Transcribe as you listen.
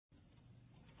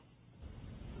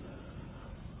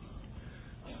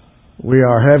We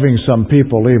are having some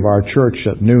people leave our church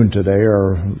at noon today,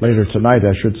 or later tonight,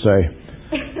 I should say.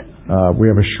 We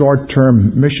have a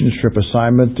short-term mission trip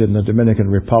assignment in the Dominican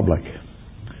Republic.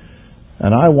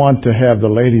 And I want to have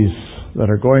the ladies that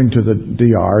are going to the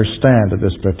DR stand at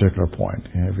this particular point.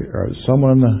 Is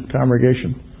someone in the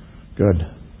congregation? Good.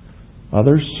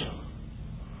 Others?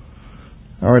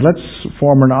 All right, let's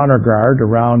form an honor guard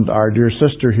around our dear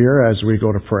sister here as we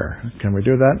go to prayer. Can we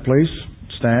do that, please?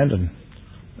 Stand, and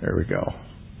there we go.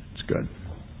 It's good.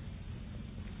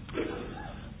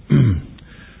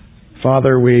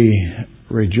 Father, we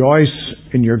rejoice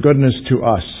in your goodness to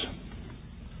us.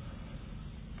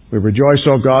 We rejoice,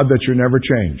 O God, that you never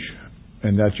change,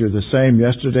 and that you're the same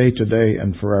yesterday, today,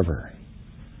 and forever.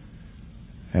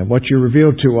 And what you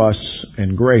reveal to us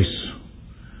in grace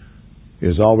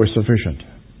is always sufficient.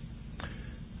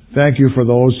 Thank you for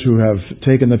those who have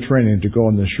taken the training to go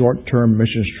on the short-term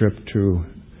missions trip to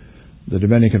the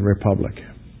Dominican Republic.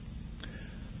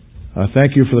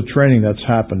 Thank you for the training that's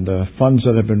happened, the funds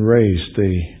that have been raised,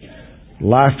 the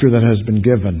laughter that has been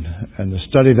given, and the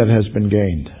study that has been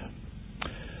gained.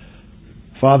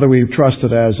 Father, we trust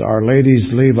that as our ladies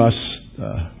leave us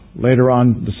later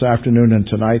on this afternoon and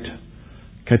tonight,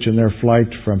 catching their flight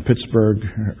from Pittsburgh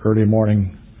early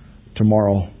morning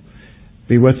tomorrow,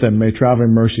 be with them. May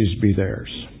traveling mercies be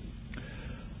theirs.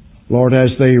 Lord, as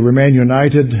they remain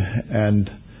united and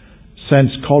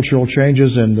sense cultural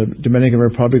changes in the Dominican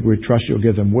Republic, we trust you'll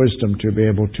give them wisdom to be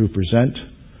able to present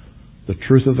the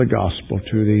truth of the gospel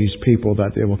to these people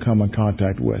that they will come in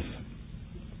contact with.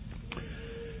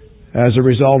 As a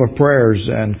result of prayers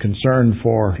and concern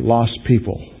for lost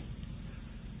people,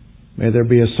 may there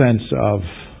be a sense of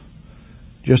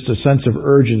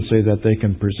urgency that they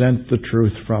can present the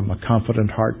truth from a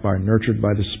confident heart, nurtured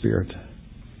by the Spirit.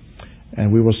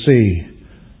 And we will see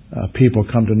people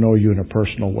come to know you in a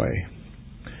personal way.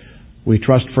 We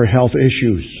trust for health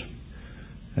issues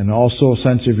and also a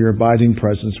sense of your abiding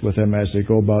presence with them as they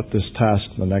go about this task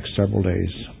in the next several days.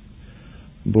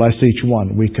 Bless each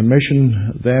one. We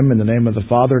commission them in the name of the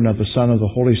Father and of the Son and of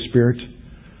the Holy Spirit.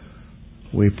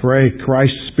 We pray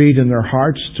Christ's speed in their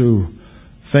hearts to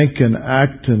think and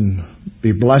act and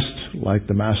be blessed like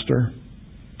the Master.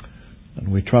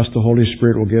 And we trust the Holy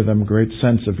Spirit will give them a great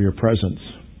sense of your presence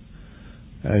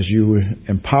as you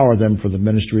empower them for the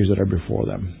ministries that are before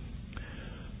them.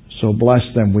 So bless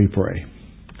them, we pray.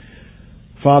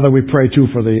 Father, we pray too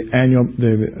for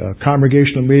the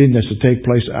congregational meeting that's to take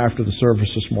place after the service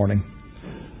this morning.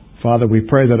 Father, we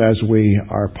pray that as we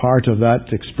are part of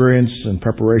that experience and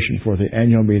preparation for the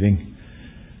annual meeting,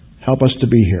 help us to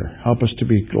be here. Help us to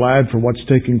be glad for what's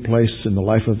taking place in the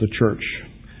life of the church.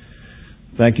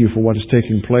 Thank you for what is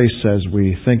taking place as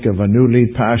we think of a new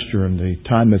lead pastor and the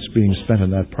time that's being spent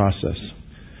in that process.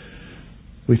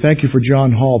 We thank you for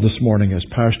John Hall this morning as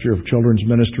pastor of Children's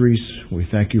Ministries. We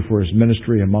thank you for his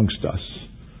ministry amongst us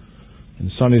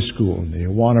in Sunday school, in the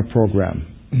Awana program,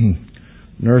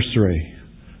 nursery,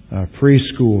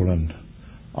 preschool, and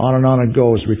on it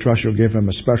goes. We trust you'll give him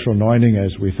a special anointing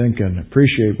as we think and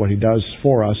appreciate what he does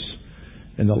for us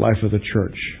in the life of the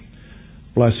church.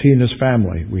 Bless he and his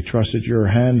family. We trust that your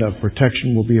hand of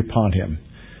protection will be upon him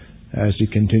as he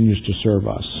continues to serve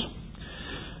us.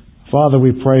 Father,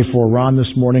 we pray for Ron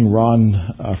this morning, Ron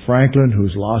Franklin,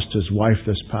 who's lost his wife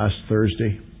this past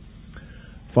Thursday.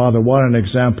 Father, what an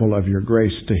example of your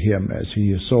grace to him as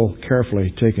he is so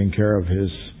carefully taking care of his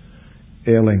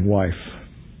ailing wife.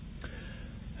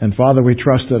 And Father, we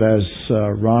trust that as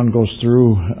Ron goes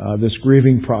through this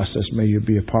grieving process, may you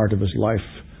be a part of his life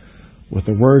with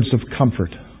the words of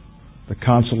comfort, the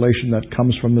consolation that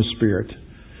comes from the Spirit.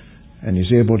 And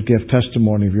he's able to give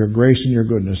testimony of your grace and your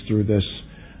goodness through this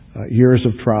years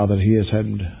of trial that he has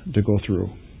had to go through.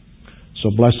 So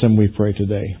bless him, we pray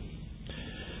today.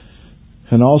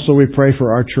 And also we pray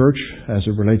for our church as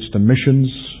it relates to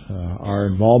missions, our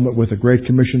involvement with the Great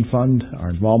Commission Fund, our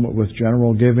involvement with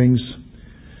general givings.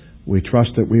 We trust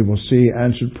that we will see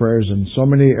answered prayers in so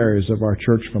many areas of our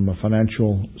church from a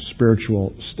financial,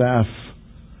 spiritual, staff,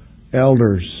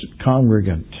 elders,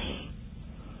 congregant,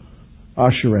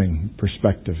 ushering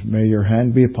perspective. May your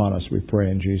hand be upon us, we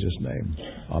pray in Jesus' name.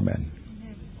 Amen.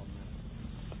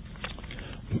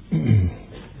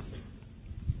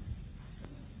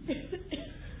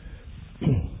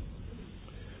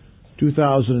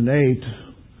 2008,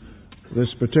 this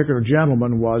particular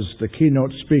gentleman was the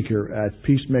keynote speaker at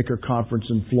Peacemaker Conference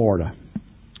in Florida.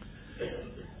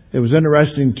 It was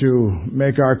interesting to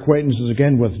make our acquaintances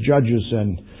again with judges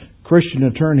and Christian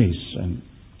attorneys and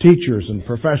teachers and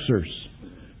professors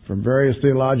from various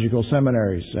theological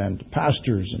seminaries and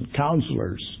pastors and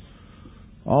counselors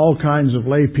all kinds of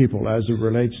lay people as it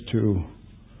relates to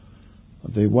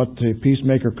what the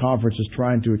Peacemaker Conference is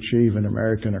trying to achieve in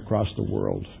America and across the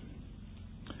world.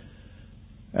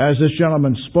 As this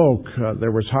gentleman spoke,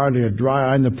 there was hardly a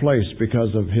dry eye in the place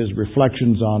because of his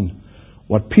reflections on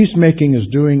what peacemaking is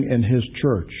doing in his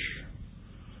church.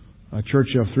 A church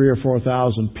of 3,000 or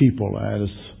 4,000 people, as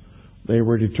they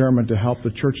were determined to help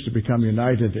the church to become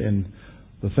united in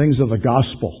the things of the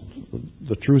gospel,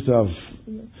 the truth of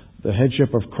the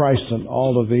headship of Christ, and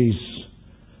all of these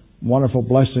wonderful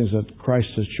blessings that Christ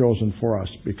has chosen for us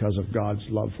because of God's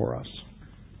love for us.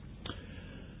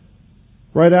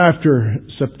 Right after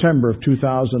September of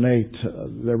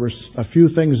 2008, there were a few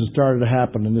things that started to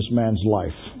happen in this man's life.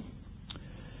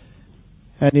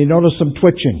 And he noticed some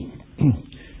twitching.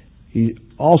 He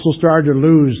also started to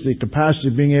lose the capacity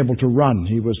of being able to run.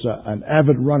 He was an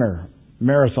avid runner,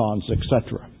 marathons,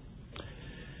 etc.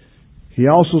 He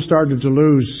also started to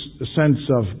lose the sense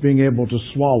of being able to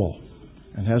swallow,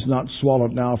 and has not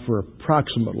swallowed now for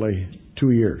approximately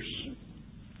 2 years.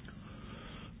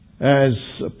 As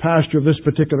a pastor of this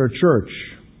particular church,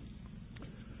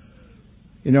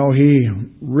 he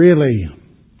really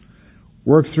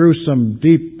worked through some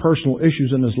deep personal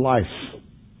issues in his life.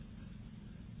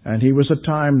 And he was at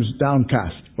times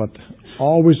downcast, but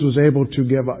always was able to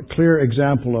give a clear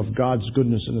example of God's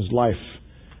goodness in his life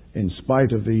in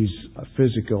spite of these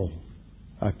physical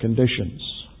conditions.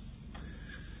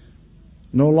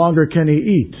 No longer can he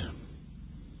eat.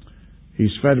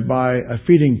 He's fed by a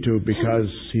feeding tube because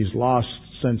he's lost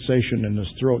sensation in his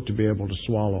throat to be able to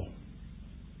swallow.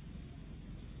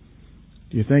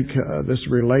 Do you think this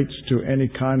relates to any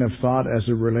kind of thought as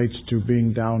it relates to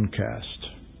being downcast?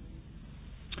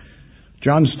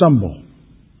 John Stumble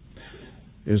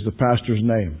is the pastor's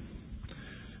name.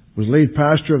 Was lead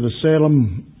pastor of the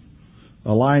Salem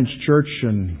Alliance Church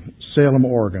in Salem,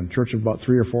 Oregon, church of about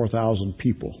 3,000 or 4,000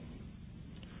 people.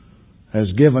 Has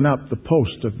given up the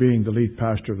post of being the lead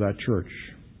pastor of that church.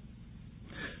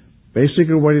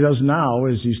 Basically what he does now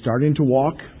is he's starting to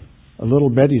walk a little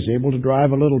bit. He's able to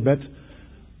drive a little bit,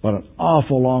 but an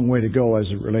awful long way to go as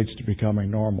it relates to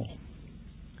becoming normal.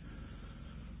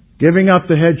 Giving up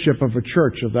the headship of a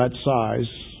church of that size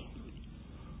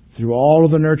through all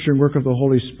of the nurturing work of the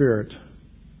Holy Spirit,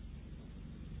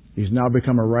 he's now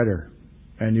become a writer.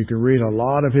 And you can read a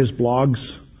lot of his blogs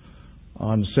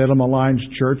on Salem Alliance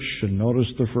Church and notice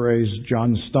the phrase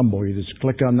John Stumble. You just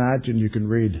click on that and you can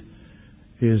read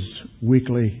his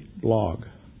weekly blog.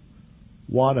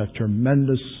 What a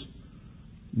tremendous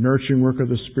nurturing work of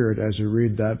the Spirit as you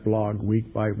read that blog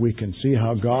week by week and see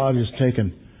how God has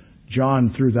taken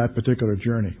John through that particular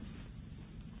journey.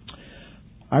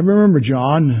 I remember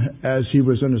John as he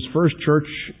was in his first church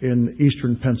in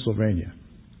eastern Pennsylvania.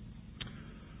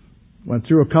 Went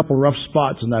through a couple rough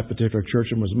spots in that particular church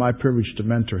and it was my privilege to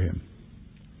mentor him.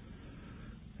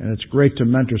 And it's great to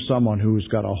mentor someone who's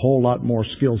got a whole lot more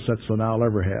skill sets than I'll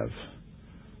ever have.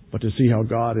 But to see how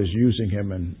God is using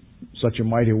him in such a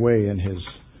mighty way in his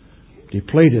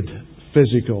depleted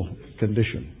physical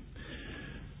condition.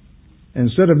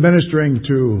 Instead of ministering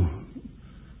to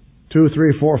 2,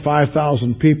 3, 4,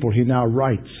 5,000 people, he now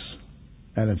writes.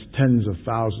 And it's tens of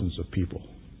thousands of people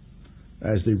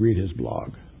as they read his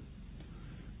blog.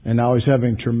 And now he's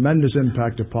having tremendous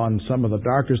impact upon some of the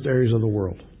darkest areas of the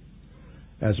world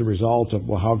as a result of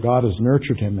how God has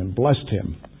nurtured him and blessed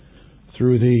him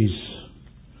through these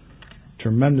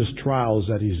tremendous trials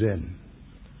that he's in.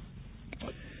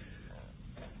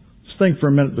 Let's think for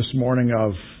a minute this morning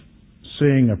of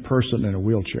seeing a person in a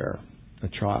wheelchair, a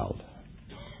child,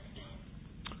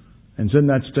 and is in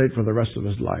that state for the rest of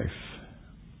his life.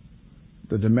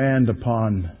 The demand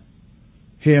upon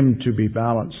him to be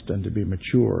balanced and to be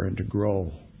mature and to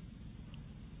grow.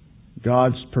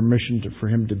 God's permission for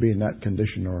him to be in that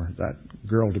condition or that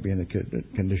girl to be in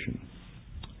a condition.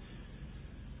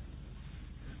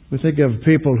 We think of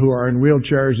people who are in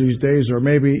wheelchairs these days or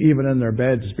maybe even in their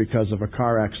beds because of a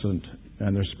car accident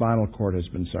and their spinal cord has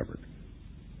been severed.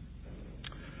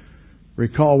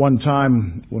 Recall one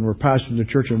time when we were pastoring the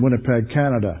church in Winnipeg,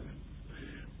 Canada,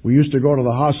 we used to go to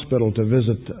the hospital to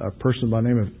visit a person by the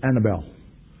name of Annabelle.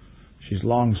 She's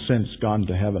long since gone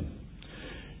to heaven.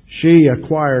 She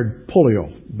acquired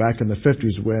polio back in the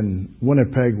 50s when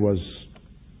Winnipeg was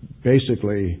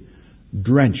basically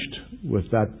drenched with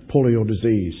that polio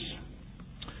disease.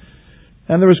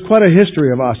 And there was quite a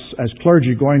history of us as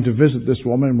clergy going to visit this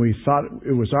woman. We thought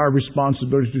it was our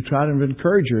responsibility to try to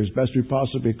encourage her as best we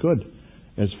possibly could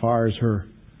as far as her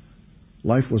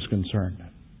life was concerned.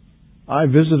 I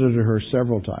visited her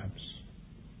several times.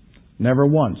 Never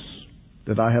once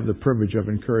did I have the privilege of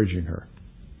encouraging her.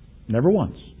 Never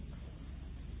once.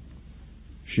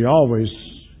 She always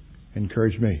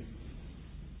encouraged me.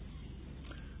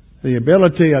 The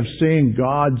ability of seeing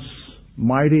God's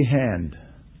mighty hand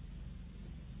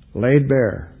laid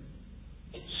bare,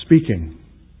 speaking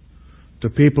to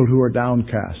people who are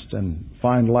downcast and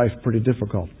find life pretty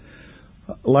difficult.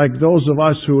 Like those of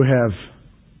us who have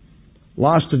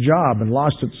lost a job and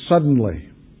lost it suddenly.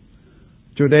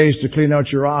 2 days to clean out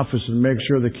your office and make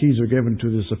sure the keys are given to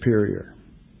the superior.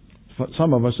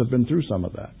 Some of us have been through some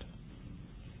of that.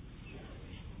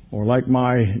 Or like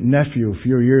my nephew a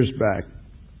few years back,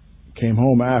 came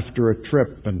home after a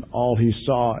trip and all he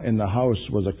saw in the house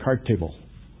was a card table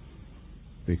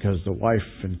because the wife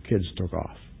and kids took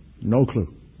off. No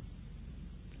clue.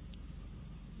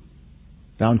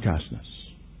 Downcastness.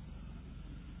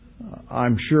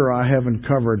 I'm sure I haven't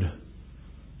covered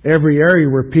every area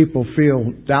where people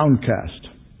feel downcast.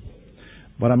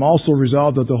 But I'm also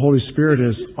resolved that the Holy Spirit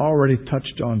has already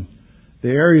touched on the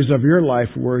areas of your life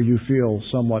where you feel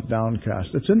somewhat downcast.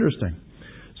 It's interesting.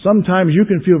 Sometimes you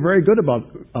can feel very good about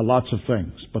lots of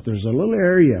things, but there's a little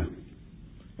area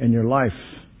in your life,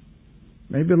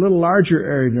 maybe a little larger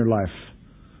area in your life,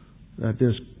 that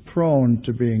is prone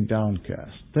to being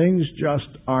downcast. Things just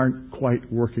aren't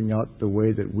quite working out the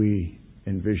way that we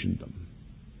envisioned them.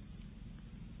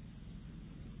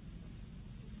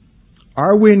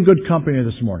 Are we in good company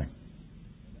this morning?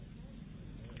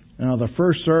 Now, the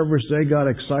first service, they got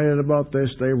excited about this.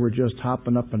 They were just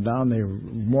hopping up and down. They were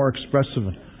more expressive.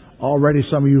 And already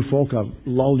some of you folk have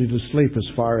lulled you to sleep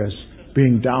as far as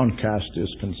being downcast is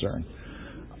concerned.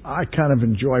 I kind of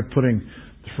enjoy putting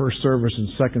the first service and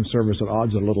second service at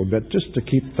odds a little bit just to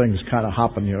keep things kind of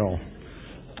hopping, you know.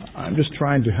 I'm just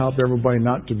trying to help everybody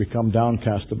not to become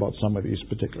downcast about some of these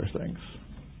particular things.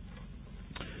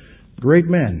 Great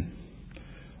men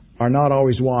are not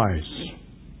always wise.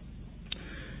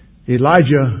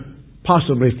 Elijah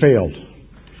possibly failed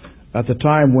at the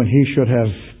time when he should have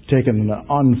taken an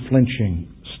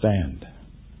unflinching stand.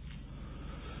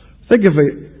 Think of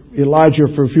Elijah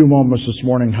for a few moments this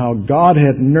morning, how God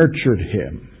had nurtured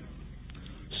him,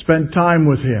 spent time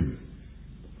with him,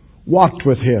 walked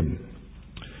with him,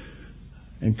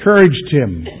 encouraged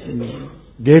him,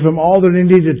 gave him all that he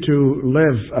needed to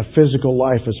live a physical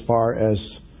life as far as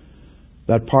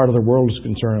that part of the world is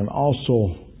concerned, and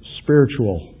also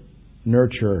spiritual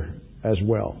nurture as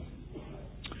well.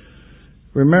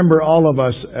 Remember, all of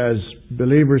us as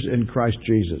believers in Christ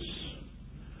Jesus,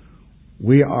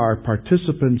 we are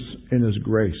participants in His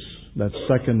grace. That's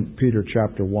 2 Peter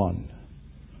chapter 1.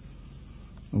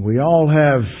 We all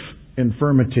have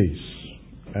infirmities,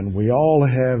 and we all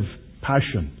have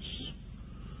passions.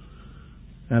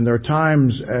 And there are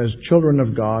times as children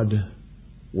of God,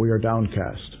 we are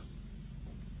downcast.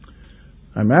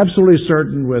 I'm absolutely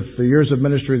certain with the years of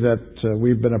ministry that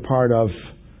we've been a part of,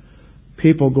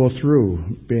 people go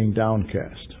through being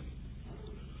downcast.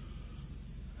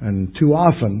 And too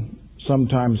often,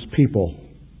 sometimes people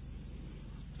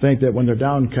think that when they're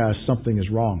downcast, something is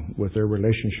wrong with their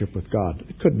relationship with God.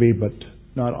 It could be, but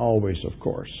not always, of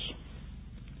course.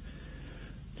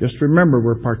 Just remember,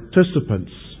 we're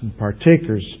participants and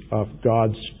partakers of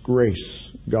God's grace,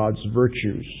 God's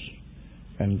virtues,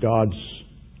 and God's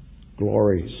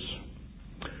glories.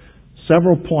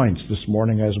 Several points this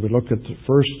morning as we look at 1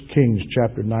 Kings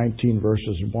chapter 19,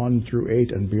 verses 1 through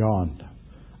 8 and beyond.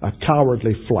 A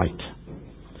cowardly flight.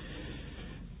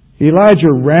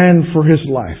 Elijah ran for his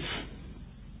life.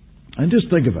 And just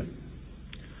think of it.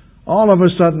 All of a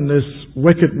sudden, this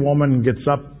wicked woman gets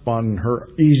up on her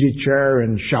easy chair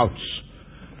and shouts,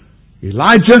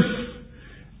 "Elijah,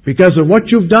 because of what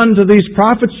you've done to these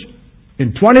prophets,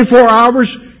 in 24 hours,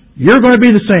 you're going to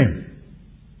be the same."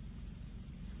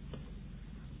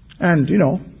 And,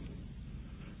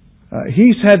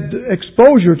 he's had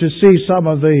exposure to see some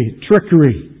of the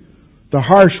trickery, the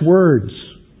harsh words,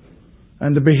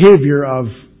 and the behavior of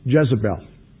Jezebel.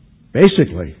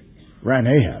 Basically, ran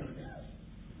Ahab.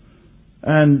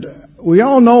 And we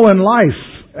all know in life,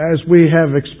 as we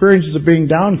have experiences of being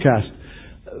downcast,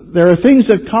 there are things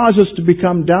that cause us to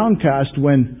become downcast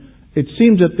when it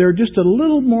seems that they're just a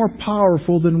little more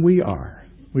powerful than we are.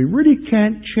 We really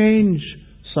can't change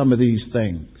some of these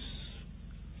things.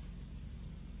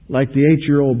 Like the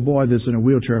 8-year-old boy that's in a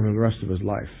wheelchair for the rest of his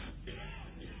life.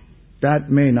 That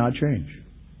may not change.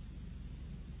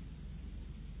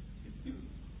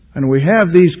 And we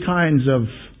have these kinds of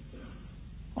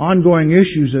ongoing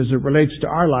issues as it relates to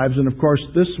our lives. And of course,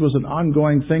 this was an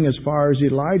ongoing thing as far as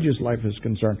Elijah's life is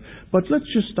concerned. But let's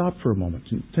just stop for a moment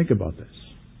and think about this.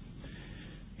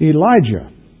 Elijah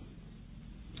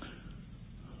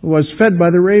was fed by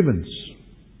the ravens.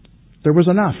 There was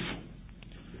enough.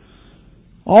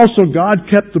 Also, God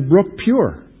kept the brook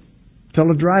pure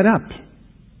till it dried up.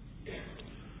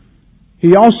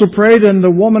 He also prayed in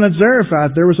the woman at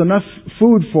Zarephath there was enough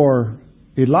food for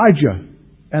Elijah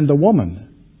and the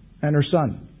woman and her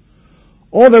son.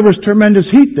 Oh, there was tremendous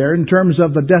heat there in terms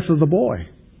of the death of the boy.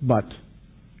 But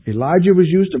Elijah was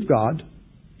used of God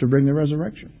to bring the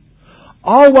resurrection.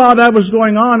 All while that was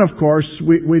going on, of course,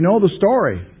 we know the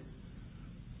story.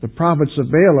 The prophets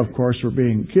of Baal, of course, were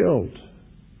being killed.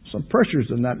 Some pressures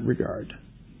in that regard.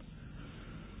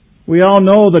 We all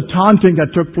know the taunting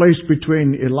that took place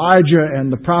between Elijah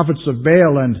and the prophets of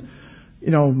Baal, and,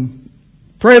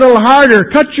 pray a little harder,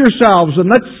 cut yourselves, and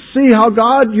let's see how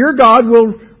your God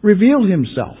will reveal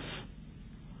Himself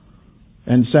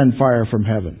and send fire from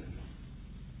heaven.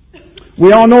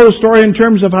 We all know the story in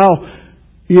terms of how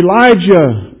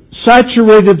Elijah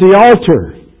saturated the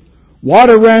altar.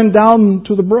 Water ran down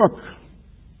to the brook.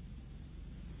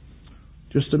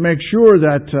 Just to make sure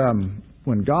that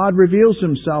when God reveals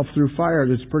Himself through fire,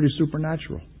 it's pretty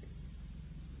supernatural.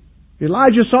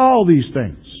 Elijah saw all these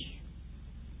things.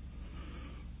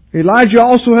 Elijah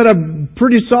also had a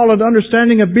pretty solid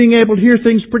understanding of being able to hear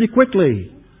things pretty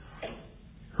quickly.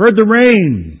 Heard the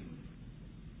rain.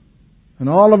 And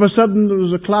all of a sudden there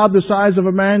was a cloud the size of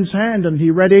a man's hand, and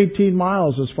he read 18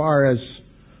 miles as far as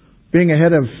being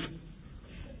ahead of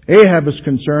Ahab is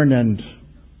concerned and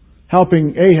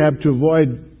helping Ahab to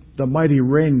avoid the mighty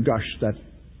rain gush that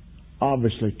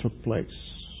obviously took place.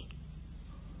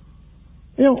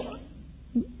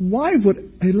 Why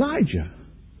would Elijah,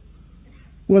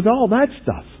 with all that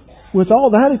stuff, with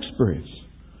all that experience,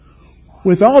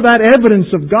 with all that evidence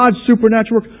of God's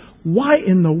supernatural work, why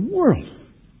in the world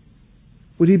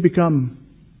would he become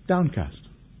downcast?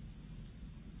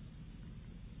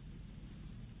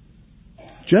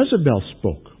 Jezebel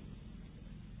spoke.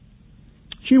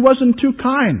 She wasn't too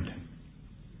kind.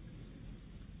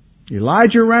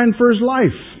 Elijah ran for his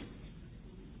life,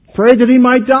 prayed that he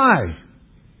might die.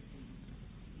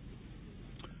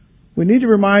 We need to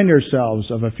remind ourselves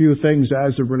of a few things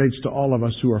as it relates to all of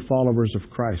us who are followers of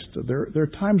Christ. There are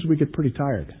times we get pretty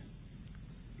tired.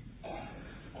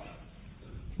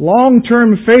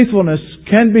 Long-term faithfulness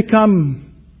can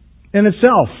become, in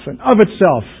itself and of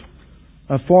itself,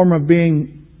 a form of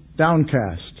being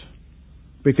downcast,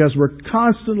 because we're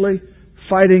constantly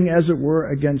fighting, as it were,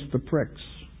 against the pricks.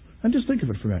 And just think of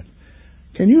it for a minute.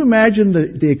 Can you imagine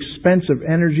the expense of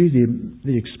energy,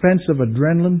 the expense of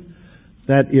adrenaline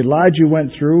that Elijah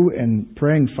went through in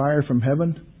praying fire from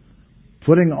heaven,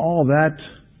 putting all that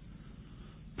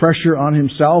pressure on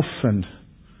himself and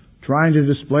trying to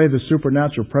display the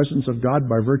supernatural presence of God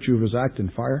by virtue of his act in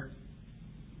fire?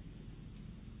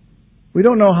 We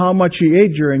don't know how much he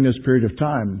ate during this period of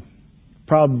time.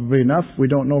 Probably enough, we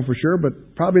don't know for sure,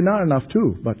 but probably not enough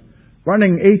too. But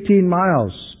running 18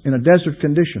 miles in a desert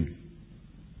condition,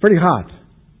 pretty hot,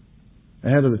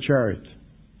 ahead of the chariot.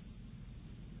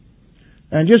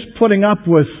 And just putting up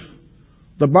with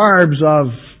the barbs of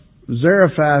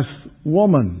Zarephath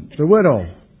woman, the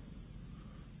widow.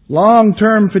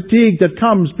 Long-term fatigue that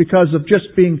comes because of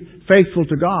just being faithful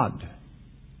to God.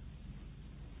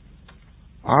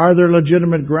 Are there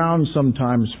legitimate grounds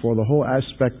sometimes for the whole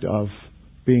aspect of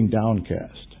being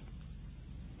downcast?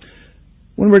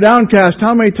 When we're downcast,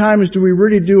 how many times do we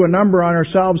really do a number on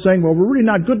ourselves saying, well, we're really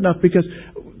not good enough because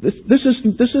this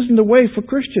isn't the way for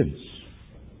Christians.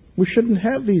 We shouldn't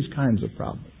have these kinds of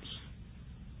problems.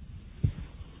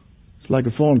 It's like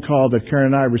a phone call that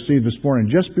Karen and I received this morning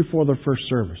just before the first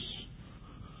service.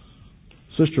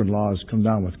 Sister-in-law has come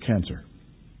down with cancer.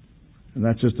 And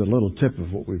that's just a little tip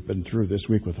of what we've been through this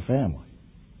week with the family.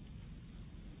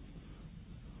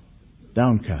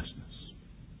 Downcastness.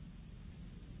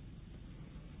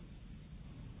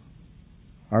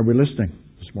 Are we listening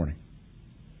this morning?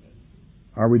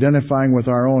 Are we identifying with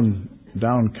our own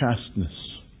downcastness?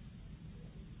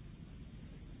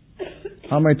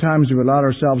 How many times have we allowed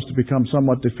ourselves to become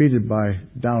somewhat defeated by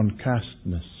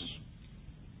downcastness?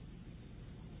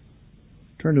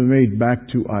 Turn to me back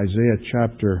to Isaiah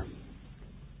chapter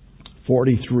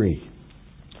 43.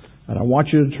 And I want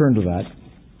you to turn to that.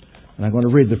 And I'm going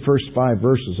to read the first 5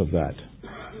 verses of that.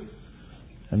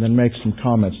 And then make some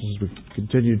comments as we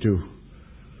continue to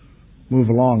move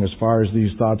along as far as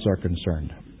these thoughts are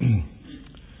concerned.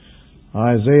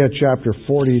 Isaiah chapter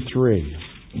 43.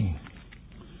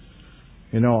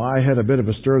 I had a bit of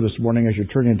a stir this morning as you're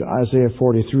turning to Isaiah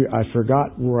 43. I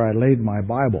forgot where I laid my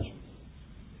Bible.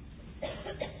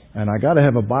 And I got to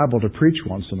have a Bible to preach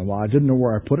once in a while. I didn't know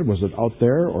where I put it. Was it out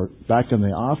there or back in the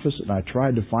office? And I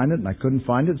tried to find it and I couldn't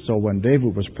find it. So when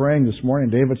David was praying this morning,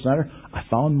 David Snyder, I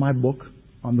found my book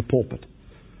on the pulpit.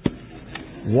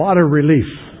 What a relief.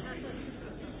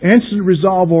 Instant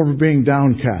resolve over being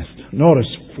downcast. Notice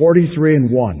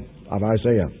 43:1 of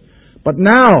Isaiah. But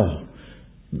now,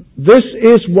 this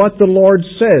is what the Lord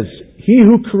says. He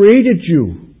who created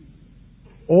you,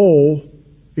 O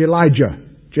Elijah,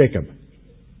 Jacob.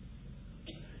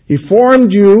 He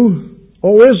formed you,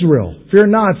 O Israel. Fear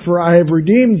not, for I have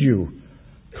redeemed you.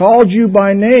 Called you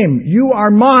by name. You are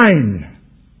mine.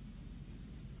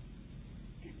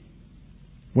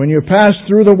 When you pass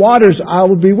through the waters, I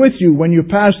will be with you. When you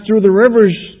pass through the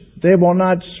rivers, they will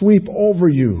not sweep over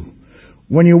you.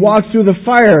 When you walk through the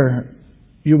fire,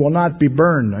 you will not be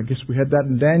burned. I guess we had that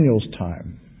in Daniel's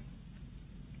time.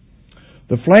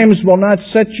 The flames will not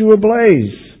set you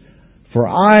ablaze. For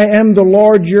I am the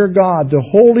Lord your God, the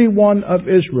Holy One of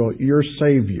Israel, your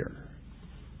Savior.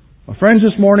 My friends,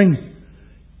 this morning,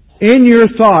 in your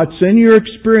thoughts, in your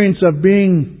experience of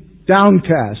being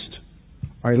downcast,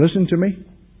 are you listening to me?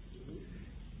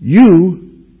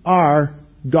 You are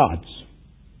God's.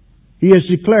 He has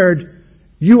declared,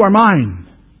 you are mine.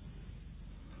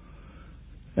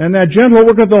 And that gentle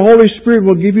work of the Holy Spirit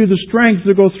will give you the strength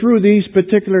to go through these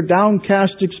particular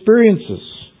downcast experiences.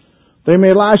 They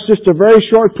may last just a very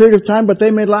short period of time, but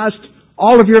they may last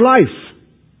all of your life.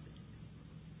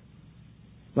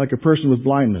 Like a person with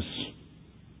blindness.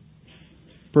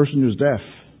 A person who's deaf.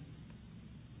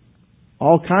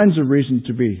 All kinds of reasons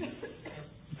to be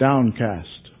downcast.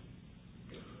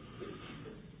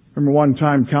 I remember one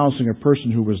time counseling a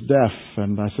person who was deaf,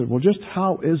 and I said, well, just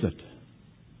how is it?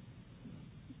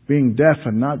 Being deaf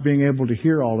and not being able to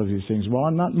hear all of these things. Well,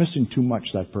 I'm not missing too much,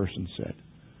 that person said.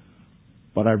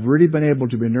 But I've really been able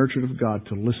to be nurtured of God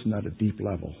to listen at a deep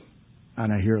level.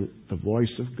 And I hear the voice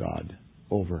of God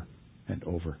over and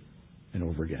over and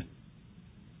over again.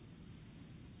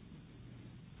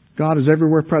 God is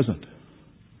everywhere present,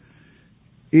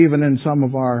 even in some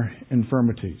of our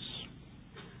infirmities.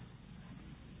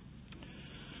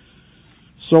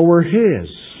 So we're His.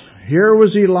 Here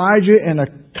was Elijah in a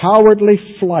cowardly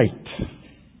flight.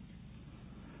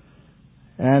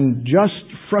 And just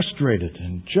frustrated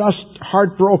and just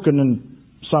heartbroken in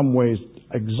some ways,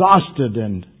 exhausted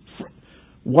and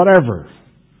whatever.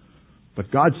 But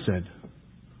God said,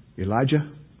 Elijah,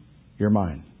 you're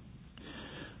mine.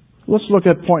 Let's look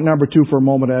at point number 2 for a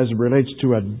moment as it relates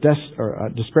to a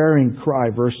despairing cry,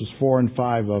 verses 4 and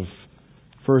 5 of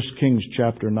 1 Kings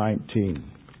chapter 19.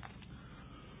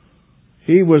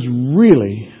 He was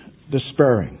really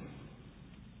despairing.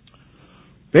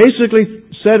 Basically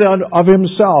said of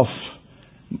himself,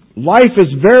 life is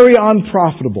very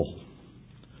unprofitable.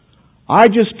 I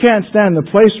just can't stand the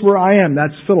place where I am.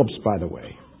 That's Phillips, by the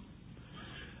way.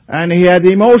 And he had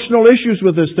emotional issues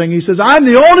with this thing. He says, I'm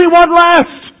the only one left.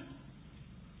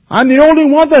 I'm the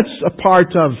only one that's a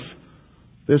part of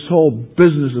this whole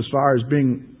business as far as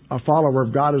being a follower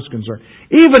of God is concerned.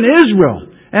 Even Israel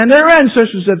and their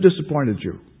ancestors have disappointed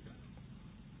you.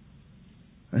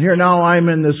 And here now I'm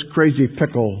in this crazy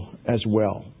pickle as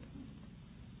well.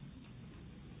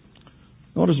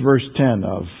 Notice verse 10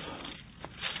 of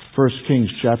 1 Kings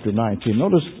chapter 19.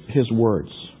 Notice his words.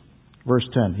 Verse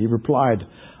 10. He replied,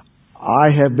 I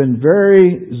have been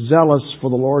very zealous for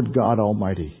the Lord God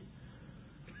Almighty.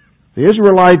 The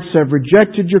Israelites have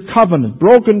rejected your covenant,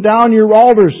 broken down your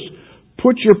altars,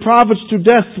 put your prophets to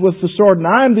death with the sword, and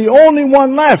I'm the only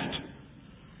one left.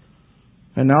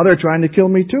 And now they're trying to kill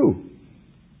me too.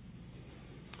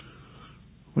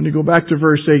 When you go back to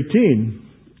verse 18,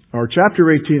 or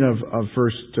chapter 18 of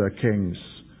 1 Kings,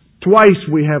 twice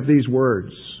we have these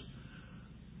words.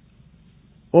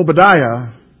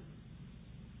 Obadiah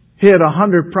hid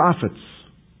 100 prophets.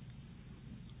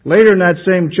 Later in that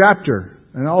same chapter,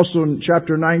 and also in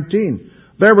chapter 19,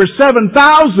 there were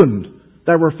 7,000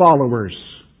 that were followers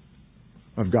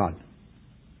of God.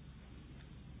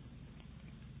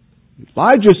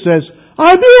 Elijah says,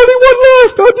 I'm the only one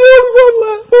left! I'm the only one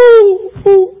left!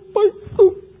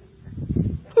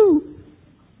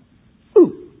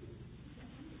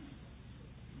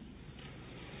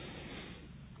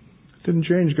 Didn't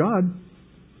change God.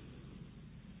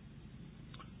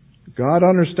 God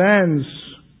understands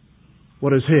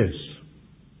what is His.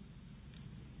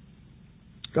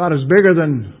 God is bigger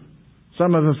than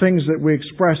some of the things that we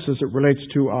express as it relates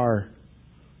to our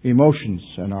emotions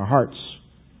and our hearts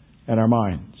and our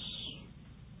minds.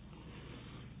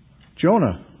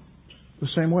 Jonah, the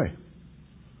same way.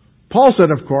 Paul said,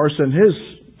 of course, in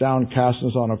his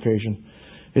downcastness on occasion,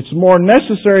 it's more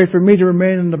necessary for me to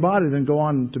remain in the body than go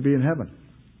on to be in heaven.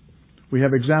 We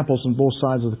have examples on both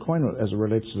sides of the coin as it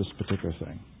relates to this particular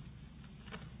thing.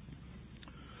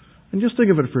 And just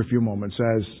think of it for a few moments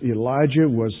as Elijah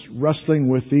was wrestling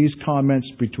with these comments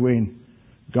between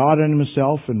God and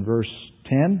himself in verse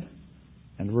 10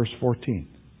 and verse 14.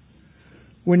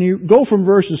 When you go from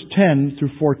verses 10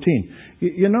 through 14,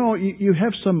 you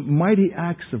have some mighty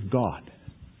acts of God.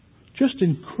 Just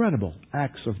incredible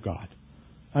acts of God.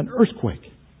 An earthquake,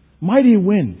 mighty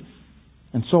winds,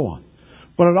 and so on.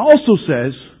 But it also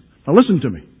says, now listen to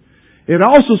me, it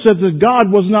also says that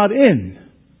God was not in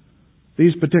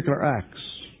these particular acts.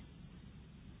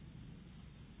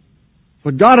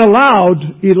 But God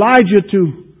allowed Elijah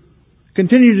to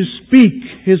continue to speak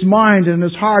his mind and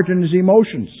his heart and his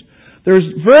emotions. There's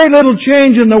very little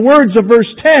change in the words of verse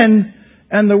 10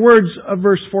 and the words of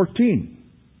verse 14.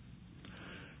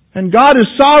 And God is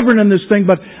sovereign in this thing,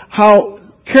 but how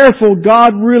careful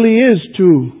God really is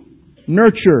to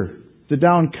nurture the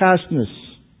downcastness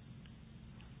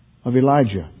of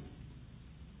Elijah.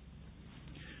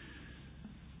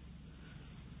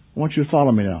 I want you to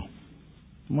follow me now.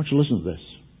 I want you to listen to this.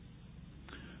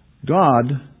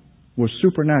 God was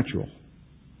supernatural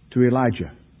to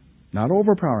Elijah, not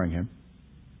overpowering him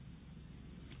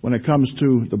when it comes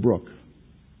to the brook,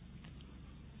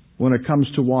 when it comes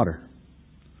to water,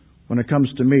 when it comes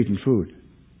to meat and food,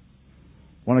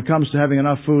 when it comes to having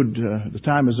enough food at the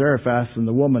time of Zarephath and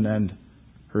the woman and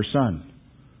her son.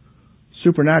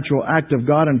 Supernatural act of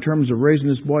God in terms of raising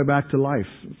this boy back to life,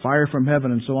 fire from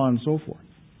heaven and so on and so forth.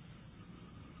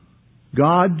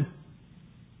 God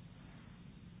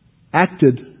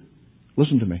acted,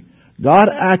 listen to me, God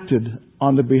acted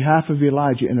on the behalf of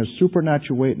Elijah in a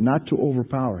supernatural way, not to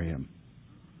overpower him,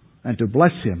 and to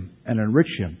bless him and enrich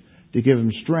him, to give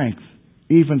him strength,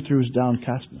 even through his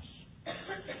downcastness.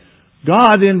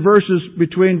 God,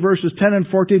 between verses 10 and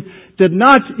 14, did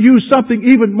not use something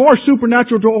even more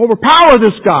supernatural to overpower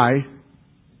this guy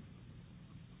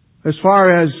as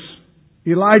far as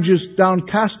Elijah's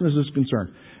downcastness is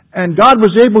concerned. And God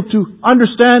was able to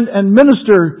understand and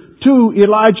minister to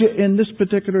Elijah in this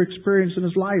particular experience in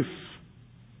his life.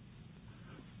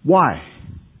 Why?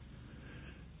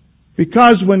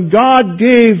 Because when God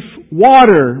gave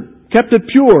water, kept it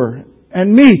pure,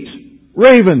 and meat,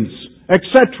 ravens,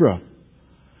 etc.,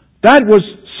 that was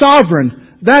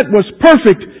sovereign, that was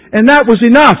perfect, and that was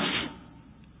enough.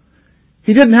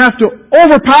 He didn't have to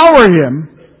overpower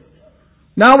him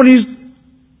now when he's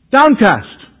downcast.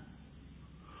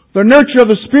 The nurture of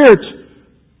the Spirit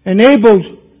enabled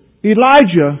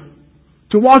Elijah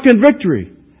to walk in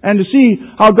victory and to see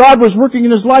how God was working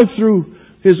in his life through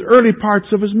his early parts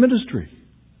of his ministry.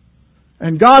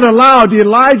 And God allowed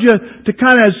Elijah to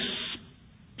kind of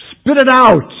spit it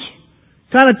out,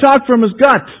 kind of talk from his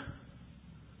gut,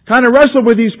 kind of wrestle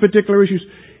with these particular issues.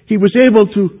 He was able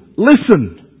to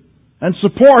listen and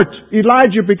support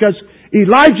Elijah because,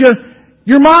 Elijah,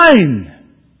 you're mine.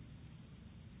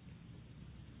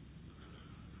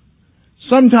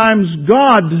 Sometimes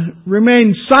God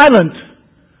remains silent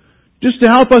just to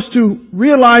help us to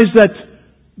realize that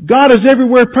God is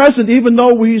everywhere present even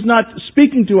though He's not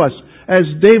speaking to us, as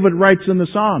David writes in the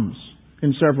Psalms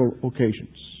in several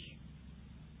occasions.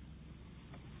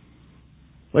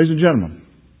 Ladies and gentlemen,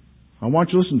 I want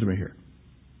you to listen to me here.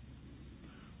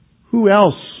 Who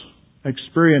else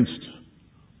experienced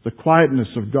the quietness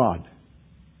of God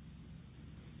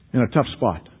in a tough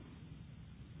spot?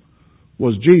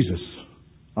 Was Jesus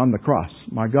on the cross.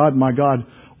 My God,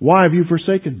 why have you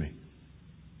forsaken me?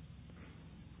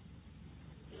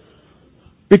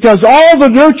 Because all the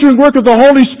nurturing work of the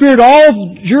Holy Spirit,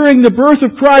 all during the birth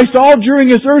of Christ, all during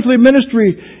His earthly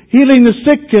ministry, healing the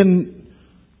sick and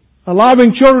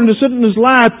allowing children to sit in His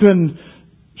lap and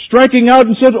striking out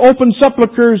and said open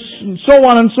sepulchres and so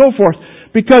on and so forth.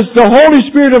 Because the Holy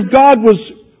Spirit of God was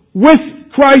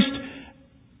with Christ.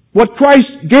 What Christ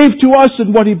gave to us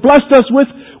and what He blessed us with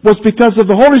was because of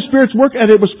the Holy Spirit's work, and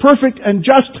it was perfect and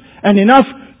just and enough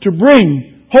to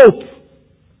bring hope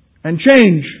and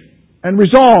change and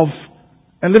resolve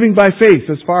and living by faith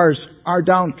as far as our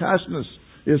downcastness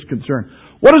is concerned.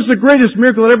 What is the greatest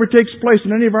miracle that ever takes place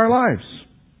in any of our lives?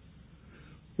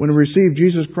 When we receive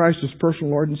Jesus Christ as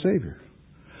personal Lord and Savior.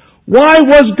 Why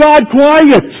was God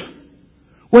quiet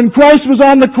when Christ was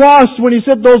on the cross, when He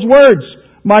said those words,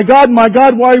 my God,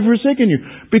 why have you forsaken you?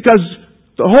 Because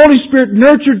the Holy Spirit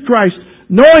nurtured Christ,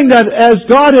 knowing that as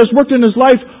God has worked in His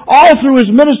life all through His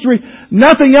ministry,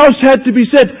 nothing else had to be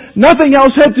said, nothing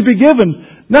else had to be given,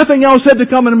 nothing else had to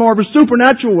come in a more of a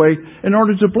supernatural way in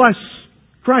order to bless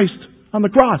Christ on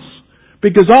the cross.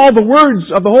 Because all the words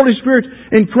of the Holy Spirit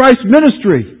in Christ's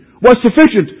ministry was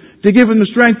sufficient to give Him the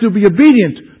strength to be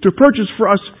obedient, to purchase for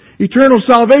us eternal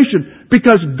salvation.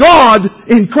 Because God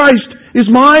in Christ is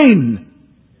mine.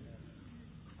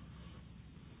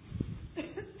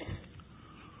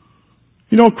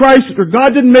 You know,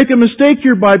 God didn't make a mistake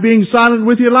here by being silent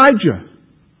with Elijah.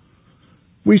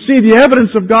 We see the evidence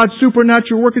of God's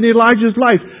supernatural work in Elijah's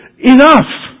life. Enough!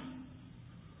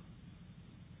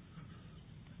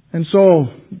 And so,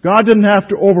 God didn't have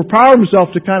to overpower Himself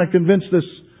to kind of convince this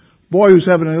boy who's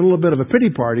having a little bit of a pity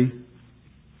party.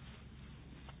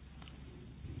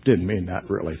 Didn't mean that,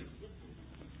 really.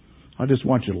 I just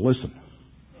want you to listen.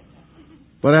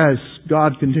 But as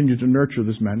God continued to nurture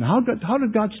this man, how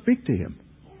did God speak to him?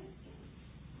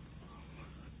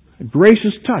 A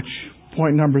gracious touch,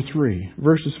 point number 3,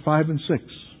 verses 5 and 6.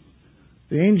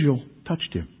 The angel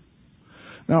touched him.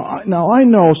 Now I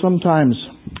know sometimes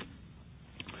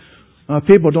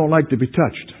people don't like to be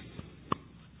touched.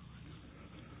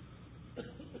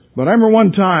 But I remember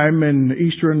one time in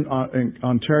eastern in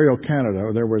Ontario,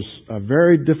 Canada, there was a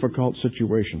very difficult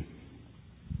situation.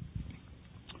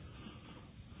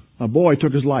 A boy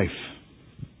took his life.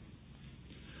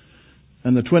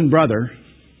 And the twin brother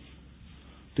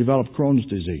developed Crohn's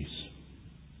disease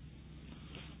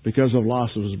because of loss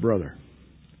of his brother.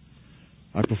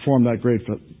 I performed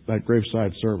that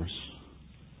graveside service.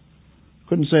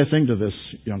 Couldn't say a thing to this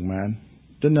young man.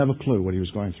 Didn't have a clue what he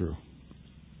was going through.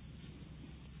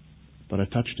 But I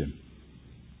touched him.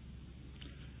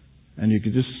 And you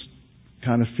could just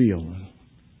kind of feel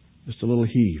just a little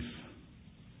heave.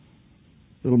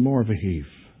 A little more of a heave.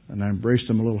 And I embraced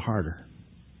him a little harder.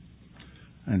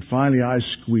 And finally I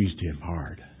squeezed him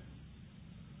hard.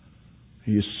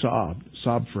 He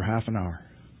sobbed for half an hour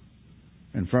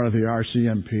in front of the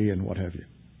RCMP and what have you.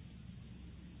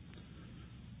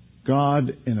 God,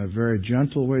 in a very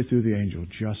gentle way through the angel,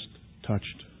 just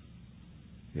touched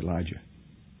Elijah.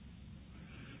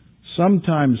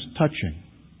 Sometimes touching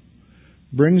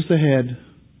brings the head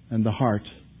and the heart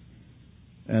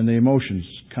and the emotions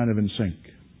kind of in sync.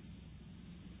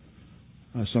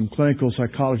 Some clinical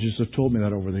psychologists have told me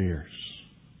that over the years.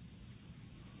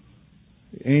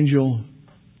 The angel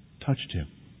touched him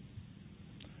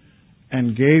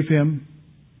and gave him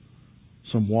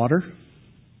some water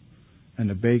and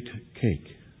a baked cake.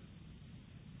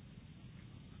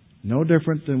 No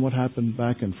different than what happened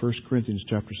back in 1 Corinthians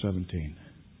chapter 17.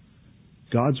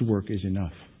 God's work is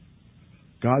enough.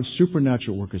 God's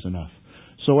supernatural work is enough.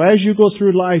 So as you go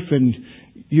through life and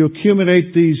you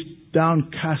accumulate these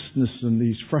downcastness and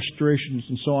these frustrations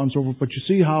and so on and so forth, but you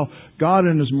see how God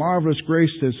in His marvelous grace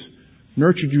has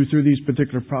nurtured you through these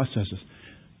particular processes.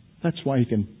 That's why He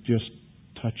can just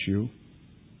touch you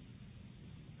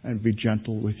and be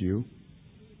gentle with you.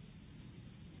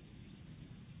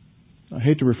 I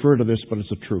hate to refer to this, but it's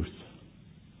the truth.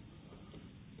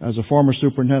 As a former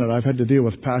superintendent, I've had to deal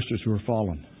with pastors who are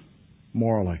fallen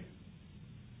morally.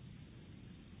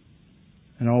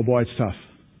 And oh boy, it's tough.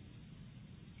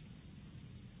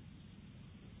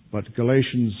 But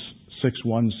Galatians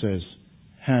 6:1 says,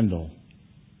 handle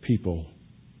people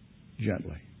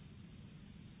gently.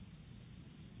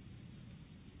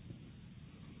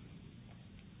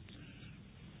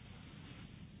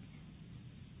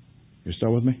 You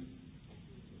still with me?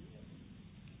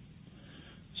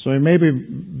 So you may be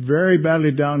very badly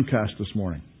downcast this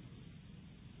morning.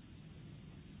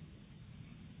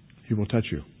 He will touch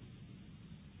you.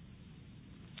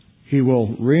 He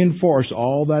will reinforce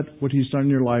all that what He's done in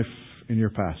your life in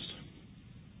your past.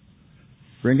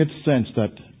 Bring it to sense that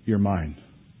you're mine.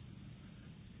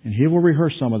 And He will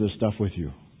rehearse some of this stuff with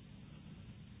you.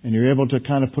 And you're able to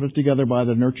kind of put it together by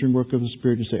the nurturing work of the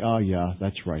Spirit and say, oh yeah,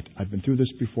 that's right. I've been through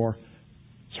this before.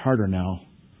 It's harder now.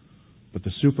 But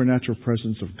the supernatural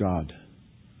presence of God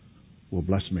will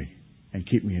bless me and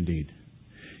keep me indeed.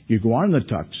 You go on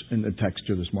in the text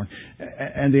here this morning.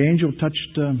 And the angel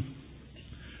touched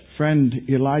friend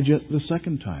Elijah the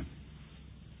second time.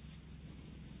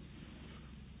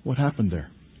 What happened there?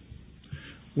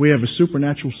 We have a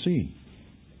supernatural scene.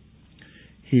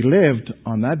 He lived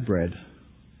on that bread.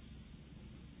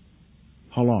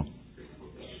 How long?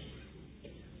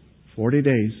 40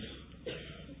 days,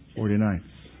 40 nights.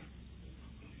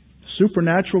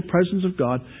 Supernatural presence of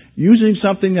God using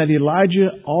something that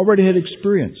Elijah already had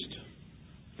experienced,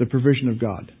 the provision of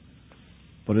God,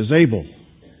 but is able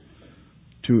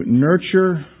to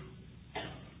nurture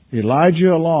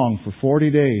Elijah along for 40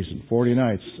 days and 40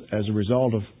 nights as a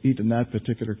result of eating that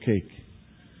particular cake.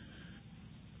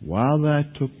 While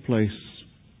that took place,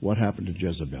 what happened to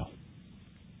Jezebel?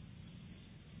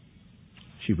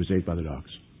 She was ate by the dogs.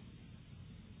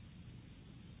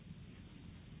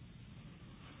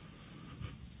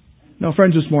 Now,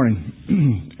 friends, this morning,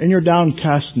 in your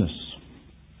downcastness,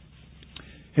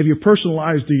 have you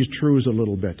personalized these truths a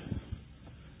little bit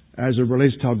as it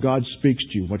relates to how God speaks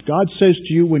to you? What God says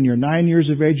to you when you're 9 years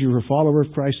of age, you're a follower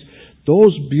of Christ,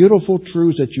 those beautiful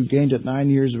truths that you gained at 9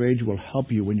 years of age will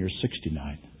help you when you're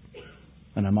 69.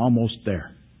 And I'm almost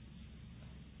there.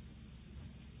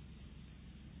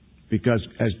 Because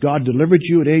as God delivered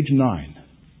you at age 9,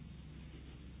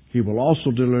 He will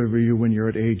also deliver you when you're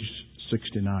at age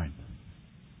 69.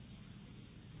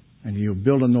 And He'll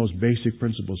build on those basic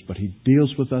principles, but He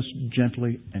deals with us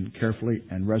gently and carefully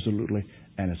and resolutely,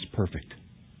 and it's perfect.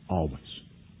 Always.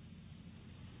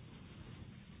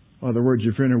 In other words,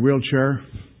 if you're in a wheelchair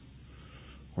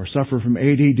or suffer from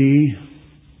ADD,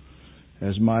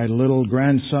 as my little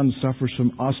grandson suffers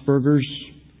from Asperger's,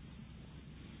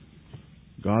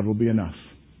 God will be enough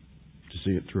to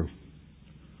see it through.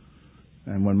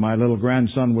 And when my little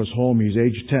grandson was home, he's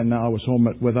age 10 now, was home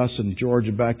with us in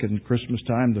Georgia back in Christmas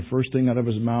time, the first thing out of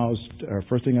his mouth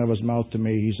to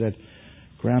me, he said,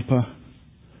 "Grandpa,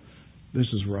 this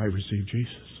is where I received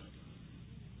Jesus."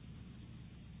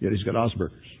 Yet he's got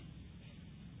Asperger's.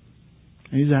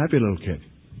 And he's a happy little kid.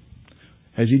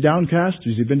 Has he downcast?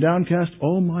 Has he been downcast?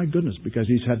 Oh my goodness, because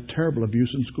he's had terrible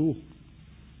abuse in school.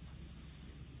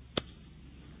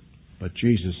 But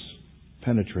Jesus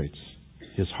penetrates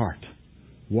his heart.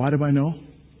 Why do I know?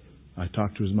 I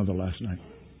talked to his mother last night,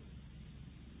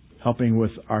 helping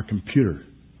with our computer,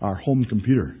 our home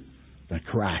computer that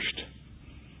crashed.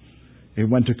 It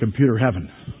went to computer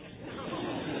heaven.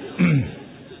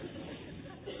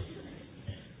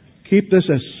 Keep this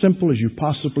as simple as you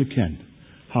possibly can.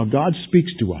 How God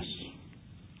speaks to us.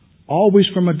 Always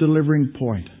from a delivering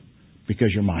point,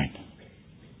 because you're mine.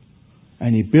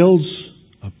 And He builds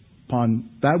upon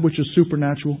that which is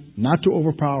supernatural, not to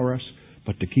overpower us,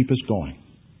 but to keep us going.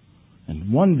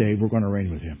 And one day we're going to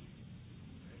reign with Him.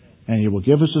 And He will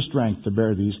give us the strength to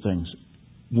bear these things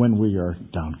when we are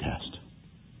downcast.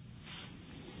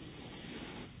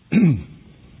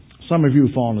 Some of you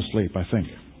have fallen asleep, I think.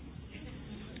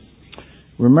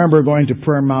 Remember going to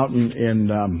Prayer Mountain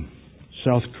in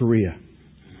South Korea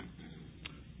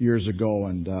years ago,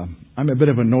 and I'm a bit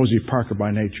of a nosy Parker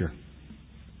by nature.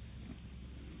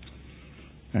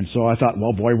 And so I thought,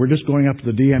 well, boy, we're just going up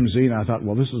to the DMZ, and I thought,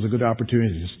 well, this is a good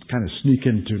opportunity to just kind of sneak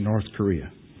into North Korea.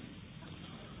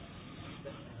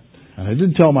 And I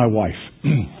didn't tell my wife.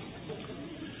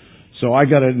 So I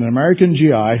got an American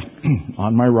GI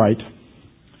on my right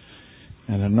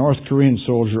and a North Korean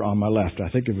soldier on my left. I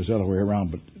think it was the other way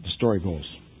around, but the story goes.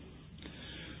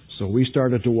 So we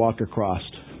started to walk across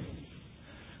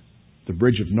the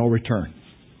bridge of no return.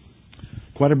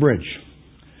 Quite a bridge.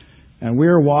 And we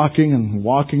were walking and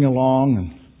walking along,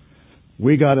 and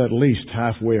we got at least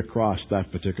halfway across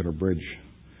that particular bridge.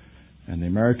 And the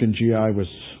American GI was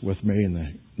with me, and the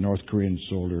North Korean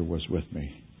soldier was with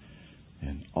me.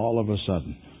 And all of a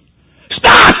sudden,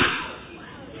 stop!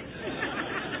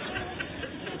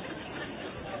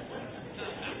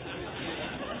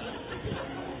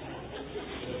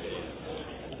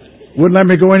 Wouldn't let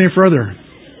me go any further.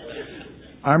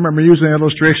 I remember using an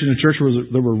illustration in church where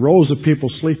there were rows of people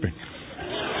sleeping.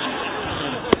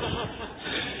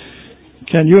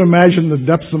 Can you imagine the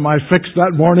depths of my fix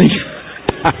that morning?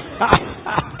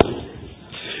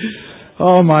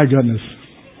 Oh my goodness.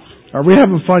 Are we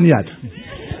having fun yet?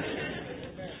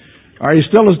 Are you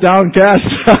still as downcast?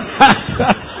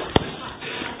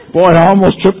 Boy, I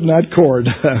almost tripped in that cord.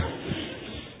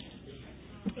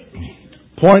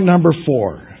 Point number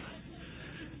 4.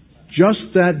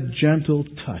 Just that gentle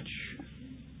touch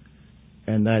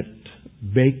and that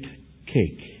baked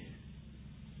cake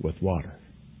with water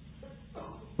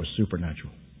was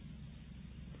supernatural.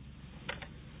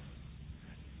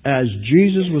 As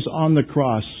Jesus was on the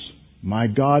cross, my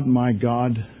God,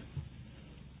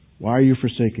 why are you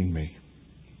forsaking me?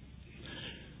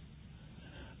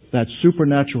 That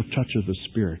supernatural touch of the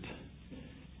Spirit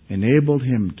enabled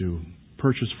Him to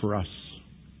purchase for us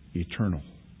eternal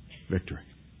victory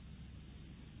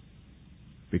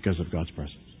because of God's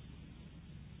presence.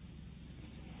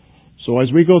 So as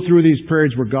we go through these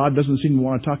periods where God doesn't seem to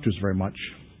want to talk to us very much,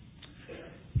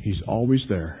 He's always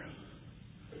there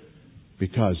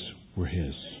because we're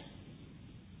His.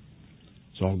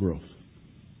 It's all growth.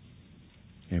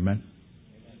 Amen?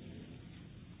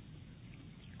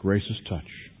 Gracious touch.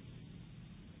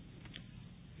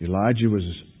 Elijah was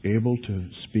able to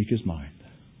speak his mind.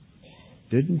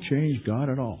 Didn't change God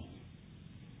at all.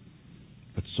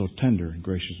 But so tender and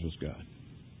gracious was God.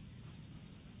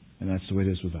 And that's the way it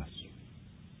is with us.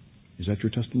 Is that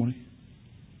your testimony?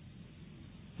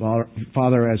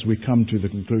 Father, as we come to the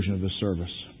conclusion of this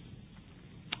service,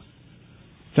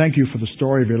 thank you for the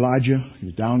story of Elijah. He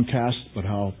was downcast, but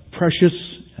how precious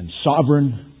and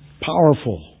sovereign,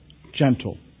 powerful,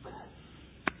 gentle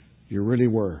you really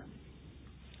were.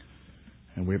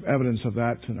 And we have evidence of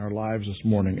that in our lives this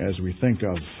morning as we think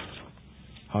of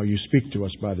how you speak to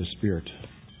us by the Spirit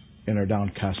in our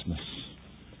downcastness.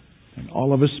 And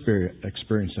all of us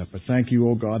experience that. But thank you,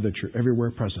 O God, that you're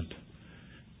everywhere present,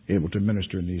 able to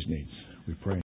minister in these needs. We pray.